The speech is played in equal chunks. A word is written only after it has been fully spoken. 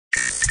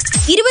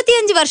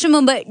25 വർഷം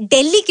മുമ്പ്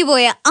ഡൽഹിക്ക്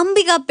പോയ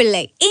അംബിക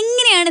പിള്ളൈ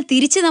എങ്ങനെയാണ്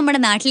തിരിച്ച് നമ്മുടെ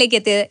നാട്ടിലേക്ക്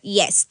എത്തിയത്?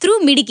 യെസ്, ത്രൂ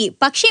മിടുക്കി.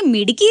 പക്ഷേ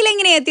മിടുക്കിയിൽ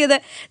എങ്ങനെയാണ് എത്തിയത്?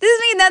 This is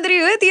me, Nadri,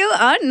 with you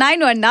on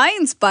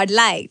 919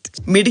 Spotlight.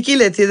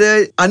 മിടുക്കിയിൽ എത്തിയത്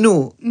Anu.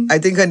 I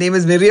think her name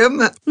is Miriam.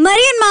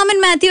 മറിയൻ മാമൻ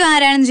മാത്യു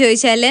ആരാണെന്ന്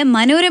ചോദിച്ചാൽ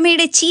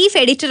മനോരമയുടെ ചീഫ്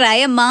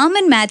എഡിറ്ററായ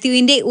മാമൻ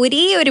മാത്യുവിന്റെ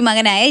ഒരേ ഒരു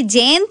മകനായ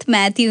ജയന്ത്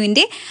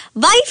മാത്യുവിന്റെ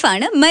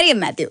വൈഫാണ് മറിയം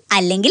മാത്യു,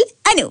 അല്ലെങ്കിൽ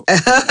Anu.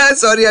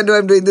 Sorry Anu,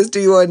 I'm doing this to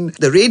you on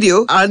the radio.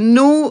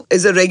 Anu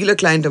is a regular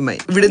client of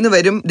mine. ഇവിടുന്ന്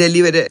വരും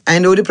ഡൽഹി വരെ.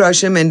 And ഒരു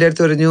പ്രാവശ്യം എൻ്റെ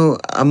അടുത്ത് പറഞ്ഞു,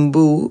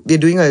 Ambu,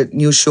 we're doing a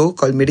new show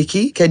called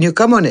Midukki. Can you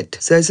come on it?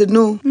 So I said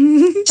no.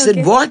 She said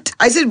what?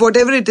 I said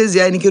whatever it is,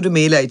 എനിക്കൊരു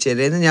mail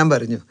അയച്ചേരെ എന്ന് ഞാൻ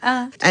പറഞ്ഞു.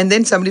 And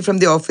then somebody from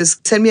the office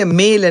sent me a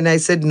mail and I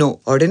said no.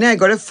 Ordinarily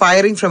I got a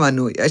firing from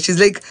Anu. She's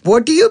like,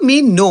 what do you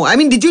mean no? I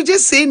mean, did you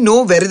just say no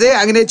വെറുതെ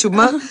അങ്ങനെ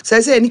ചുമ്മാ? So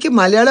I said എനിക്ക്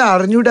മലയാളം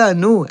അറിഞ്ഞൂടാ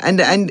Anu,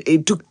 and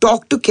to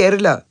talk to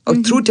Kerala or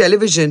through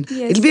television,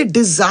 it'll be a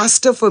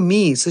disaster for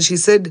me. So she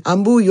said,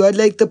 Ambu, you are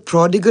like the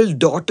prodigal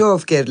daughter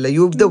of Kerala.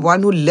 You're the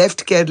one who left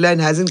Kerala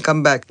and hasn't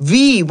come back.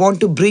 We want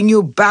to bring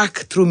you back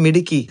through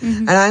Midukki.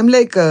 And I'm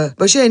like,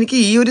 പക്ഷേ എനിക്ക്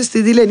ഈ ഒരു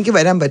സ്ഥിതിയിൽ എനിക്ക്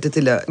വരാൻ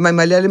പറ്റത്തില്ല. My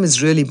Malayalam is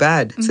really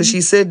bad. So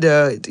she said,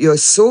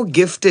 you're so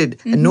gifted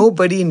and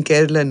nobody in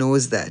Kerala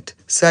knows that.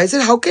 So I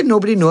said, how can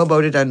nobody know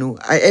about it, Anu?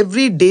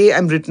 Every day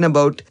I'm written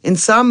about in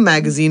some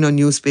magazine or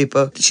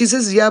newspaper. She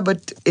says, yeah, but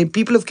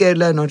people of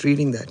Kerala are not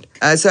reading that.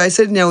 So I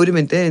said, ഞാൻ ഒരു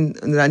minute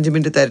 5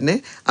 minute തരണേ.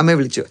 അമ്മയെ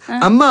വിളിച്ചു.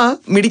 അമ്മ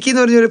മിടുക്കി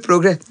എന്ന് പറഞ്ഞൊരു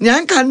programme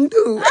ഞാൻ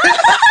കണ്ടു.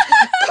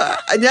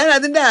 ഞാൻ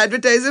അതിന്റെ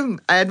അഡ്വർടൈസും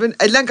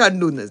എല്ലാം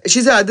കണ്ടു.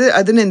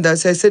 അതിനെന്താ?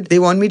 So I said, they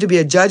want me to be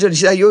a judge. And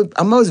she said, അയ്യോ,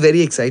 അമ്മ was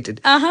very excited.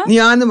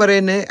 ഞാന്ന്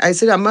പറയുന്നേ, I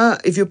said, അമ്മ,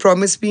 if you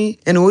promise me,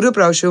 ഞാൻ ഓരോ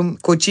പ്രാവശ്യവും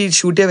കൊച്ചി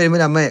ഷൂട്ട് ചെയ്യാൻ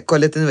വരുമ്പോൾ അമ്മ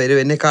കൊല്ലത്തുനിന്ന് വരും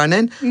എന്നെ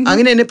കാണാൻ.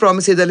 അങ്ങനെ എന്നെ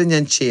പ്രോമിസ് ചെയ്താലും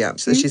ഞാൻ ചെയ്യാം.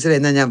 So she said,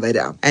 എന്നാ ഞാൻ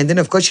വരാം. And then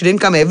of course she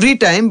didn't come every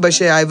time,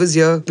 but I was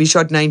here. We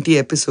shot 90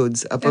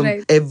 episodes. അപ്പം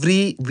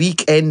every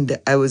weekend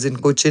I was in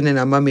Cochin and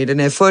Amma made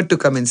an effort to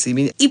come and see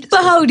me. Ippa,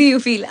 how do you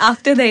feel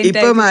after the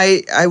entire? Ippa,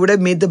 I would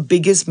have made the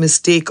biggest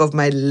mistake of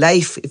my life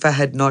if I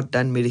had not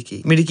done Midukki.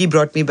 Midukki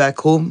brought me back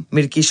home.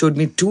 Midukki showed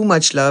me too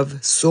much love,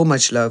 so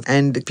much love.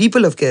 And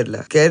people of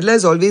Kerala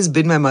has always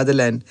been my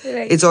motherland.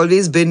 It's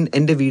always been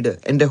ende veedu,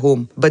 ende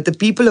home. But the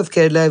people of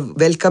Kerala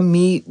welcomed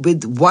me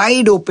with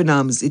wide open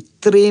arms.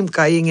 ഇത്രയും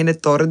കൈ ഇങ്ങനെ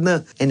തുറന്ന്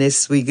എന്നെ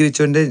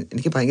സ്വീകരിച്ചുകൊണ്ട്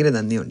എനിക്ക് ഭയങ്കര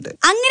നന്ദിയുണ്ട്.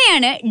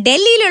 അങ്ങനെയാണ്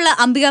ഡൽഹിയിലുള്ള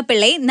അംബിക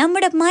പിള്ളൈ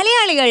നമ്മുടെ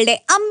മലയാളികളുടെ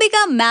അംബിക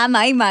മാം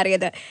ആയി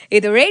മാറിയത്.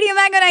 ഇത് റേഡിയോ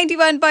മാംഗോ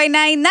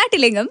 91.9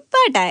 നാട്ടിലെങ്ങും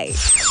പാട്ടായി.